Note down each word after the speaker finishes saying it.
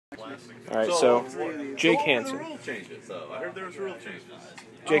All right, so Jake Hansen. Rule changes, though. I heard there was rule changes.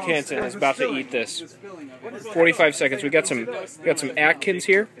 Jake Hansen is about to eat this. 45 seconds. We got some Atkins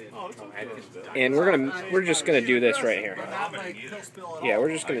here, and we're just gonna do this right here. Yeah,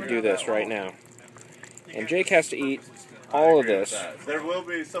 we're just gonna do this right now. And Jake has to eat all of this. There will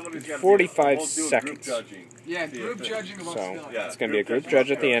be somebody who's 45 seconds. Yeah, group judging about So spilling. it's gonna be a group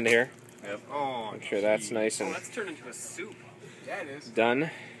judge at the end here. Yep. Make sure that's nice and Let's turn into a soup. Yeah, it is. done.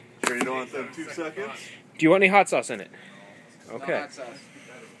 Sure you don't want them 2 seconds? Do you want any hot sauce in it? Okay. No hot sauce.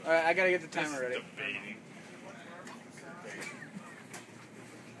 All right, I gotta get the timer ready.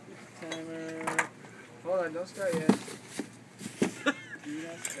 Timer. Hold on, don't start yet. Do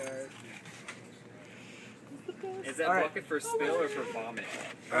not start. Is that bucket for spill or for vomit?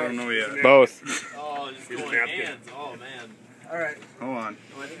 I don't know yet. Both. Oh, just going hands. Oh, man. All right. Hold on.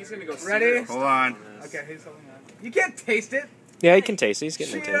 Oh, I think he's going to go Ready? cereal Hold on. Okay, he's holding on. You can't taste it. Yeah, he can taste it. He's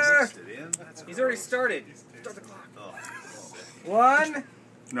getting a taste. He's already started. Start the clock. 1,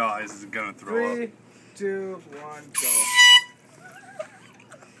 No, he's gonna throw 3, up. 2, 1, go.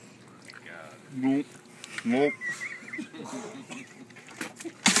 Nope. Nope.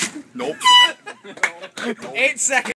 Nope. 8 seconds.